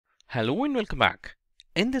Hello and welcome back.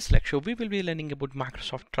 In this lecture, we will be learning about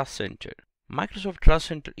Microsoft Trust Center. Microsoft Trust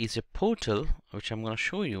Center is a portal, which I'm going to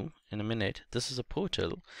show you in a minute. This is a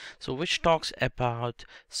portal, which talks about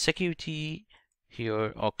security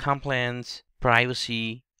here, or compliance,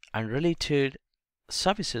 privacy, and related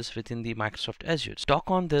services within the Microsoft Azure. Talk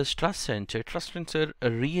on this Trust Center. Trust Center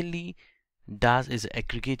really does is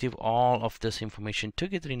aggregative all of this information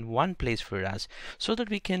together in one place for us, so that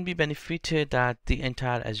we can be benefited that the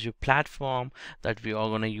entire Azure platform that we are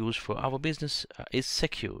going to use for our business is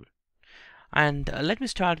secure. And let me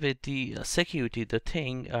start with the security, the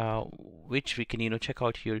thing which we can check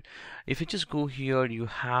out here. If you just go here, you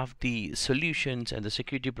have the solutions and the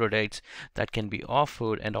security products that can be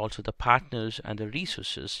offered, and also the partners and the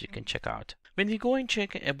resources you can check out. When we go and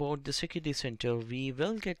check about the security center, we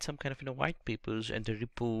will get some kind of white papers and the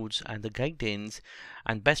reports and the guidance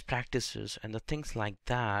and best practices and the things like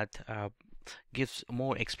that. Gives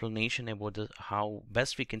more explanation about how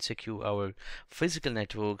best we can secure our physical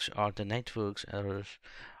networks, or the networks, or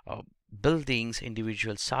buildings,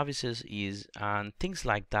 individual services is, and things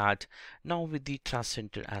like that. Now with the Trust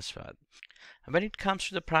Center as well. When it comes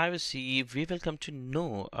to the privacy, we will come to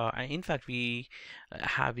know, in fact we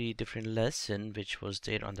have a different lesson which was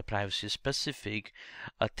there on the privacy specific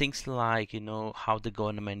things, like how the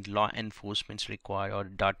government law enforcements require or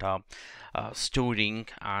data storing,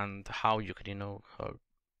 and how you can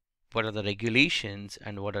what are the regulations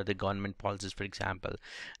and what are the government policies, for example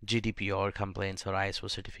GDPR compliance or ISO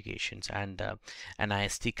certifications, and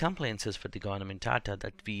NIST compliances for the government data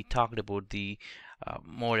that we talked about the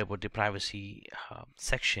more about the privacy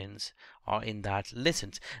sections, or in that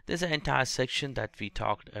lessons. There's an entire section that we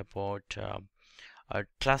talked about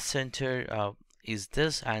Trust Center is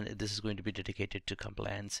this, and this is going to be dedicated to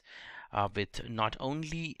compliance with not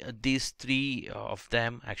only these three of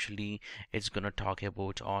them. Actually, it's going to talk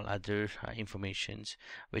about all other informations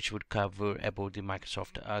which would cover about the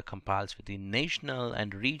Microsoft compiles with the national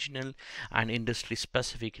and regional and industry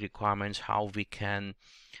specific requirements, how we can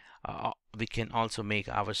also make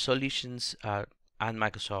our solutions and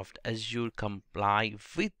Microsoft Azure comply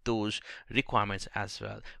with those requirements as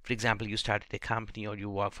well. For example, you started a company or you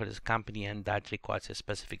work for this company and that requires a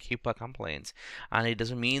specific HIPAA compliance, and it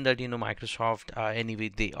doesn't mean that Microsoft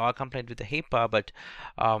anyway they are compliant with the HIPAA, but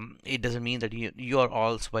it doesn't mean that you are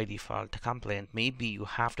also by default compliant. Maybe you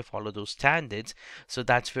have to follow those standards, so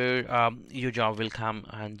that's where your job will come,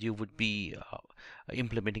 and you would be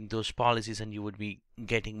implementing those policies, and you would be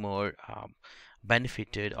getting more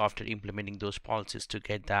benefited after implementing those policies to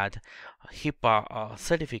get that HIPAA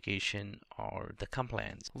certification or the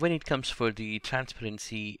compliance. When it comes for the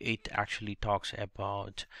transparency, it actually talks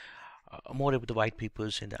about more about the white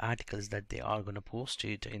papers and the articles that they are going to post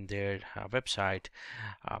it in their website,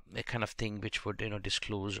 a kind of thing which would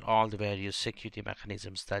disclose all the various security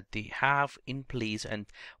mechanisms that they have in place and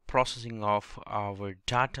processing of our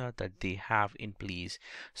data that they have in place,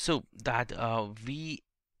 so that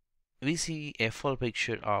we see a full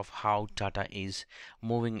picture of how data is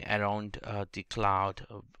moving around the cloud,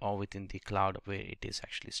 or within the cloud where it is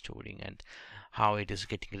actually storing, and how it is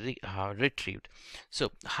getting retrieved,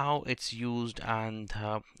 so how it's used, and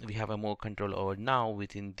we have a more control over now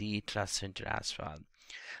within the Trust Center as well.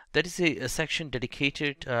 There is a section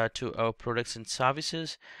dedicated to our products and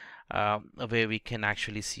services, where we can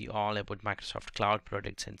actually see all about Microsoft Cloud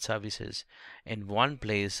products and services in one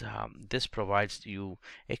place. This provides you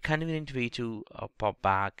a convenient way to pop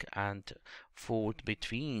back and forth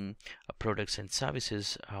between products and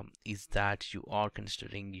services, is that you are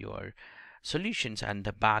considering your solutions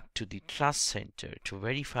and back to the Trust Center to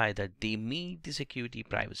verify that they meet the security,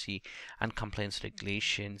 privacy, and compliance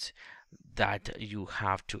regulations that you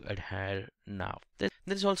have to adhere now.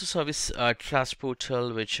 There's also service trust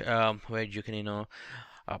portal, which where you can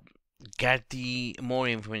get the more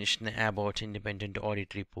information about independent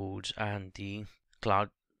audit reports and the cloud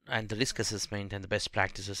and the risk assessment and the best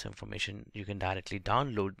practices information. You can directly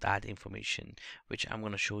download that information, which I'm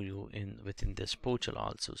going to show you within this portal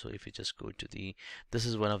also. So if you just go to this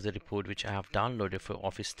is one of the report which I have downloaded for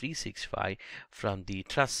Office 365 from the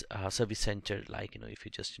Trust Service Center. Like if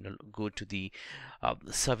you just go to the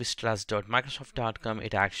servicetrust.microsoft.com,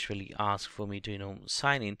 it actually asks for me to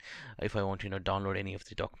sign in if I want to download any of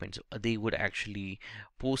the documents. They would actually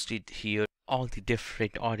post it here, all the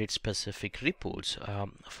different audit specific reports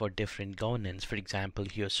for different governance. For example,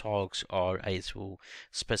 here SOX or ISO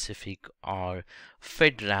specific or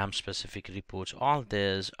FedRAMP specific reports, all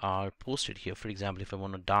these are posted here. For example, if I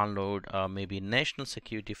want to download maybe national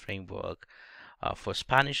security framework for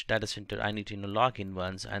Spanish data center, I need to log in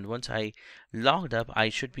once, and once I logged up, I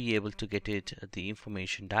should be able to get the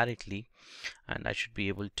information directly, and I should be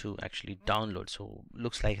able to actually download. So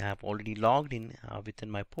looks like I have already logged in within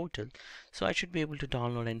my portal, so I should be able to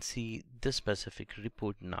download and see this specific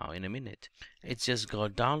report now in a minute. It's just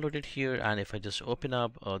got downloaded here, and if I just open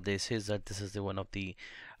up, this says that this is the one of the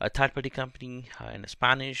third-party company in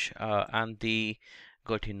Spanish, and they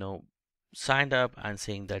got signed up and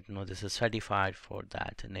saying that this is certified for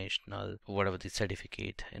that national, whatever the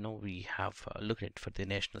certificate we have looked at for the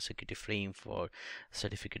national security frame for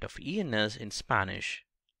certificate of ENS in Spanish.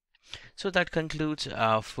 So that concludes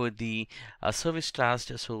for the service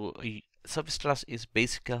trust. So service trust is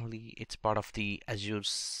basically, it's part of the Azure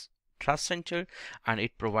Trust Center, and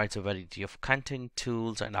it provides a variety of content,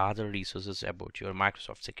 tools, and other resources about your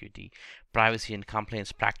Microsoft security, privacy, and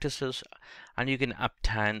compliance practices. And you can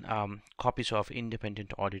obtain copies of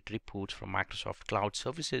independent audit reports from Microsoft Cloud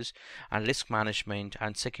Services and risk management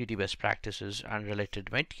and security best practices and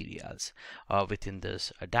related materials within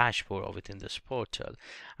this dashboard or within this portal.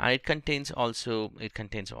 And it contains also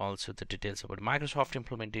the details about Microsoft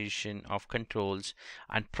implementation of controls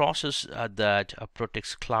and process that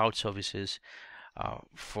protects cloud services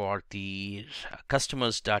for the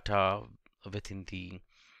customers' data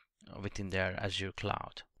within their Azure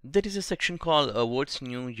cloud. There is a section called what's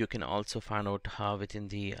new. You can also find out within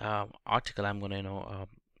the article I'm going to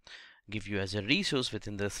give you as a resource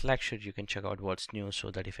within this lecture. You can check out what's new, so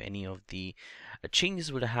that if any of the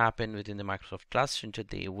changes would happen within the Microsoft Trust Center,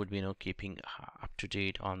 they would be keeping up to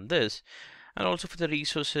date on this. And also for the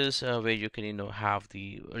resources where you can have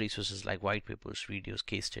the resources like white papers, videos,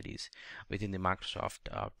 case studies within the Microsoft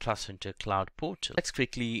Trust Center Cloud portal. Let's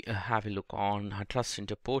quickly have a look on Trust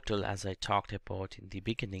Center portal. As I talked about in the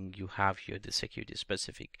beginning, you have here the security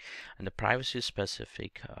specific and the privacy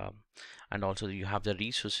specific, and also you have the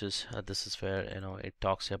resources. This is where it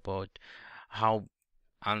talks about how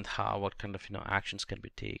and what kind of actions can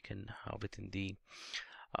be taken within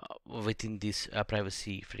this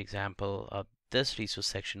privacy. For example, this resource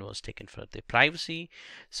section was taken for the privacy.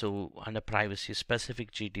 So under privacy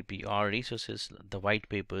specific GDPR resources, the white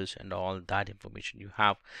papers and all that information you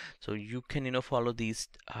have. So you can follow these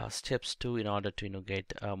steps too in order to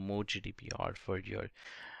get more GDPR for your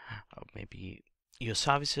maybe your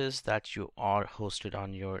services that you are hosted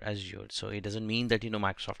on your Azure. So it doesn't mean that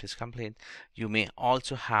Microsoft is compliant. You may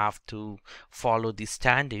also have to follow the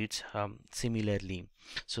standards similarly.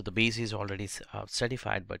 So the base is already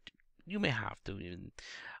certified, but you may have to even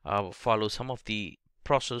follow some of the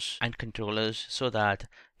process and controllers so that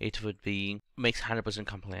it would be makes 100%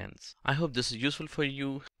 compliance. I hope this is useful for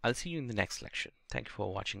you. I'll see you in the next lecture. Thank you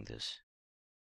for watching this.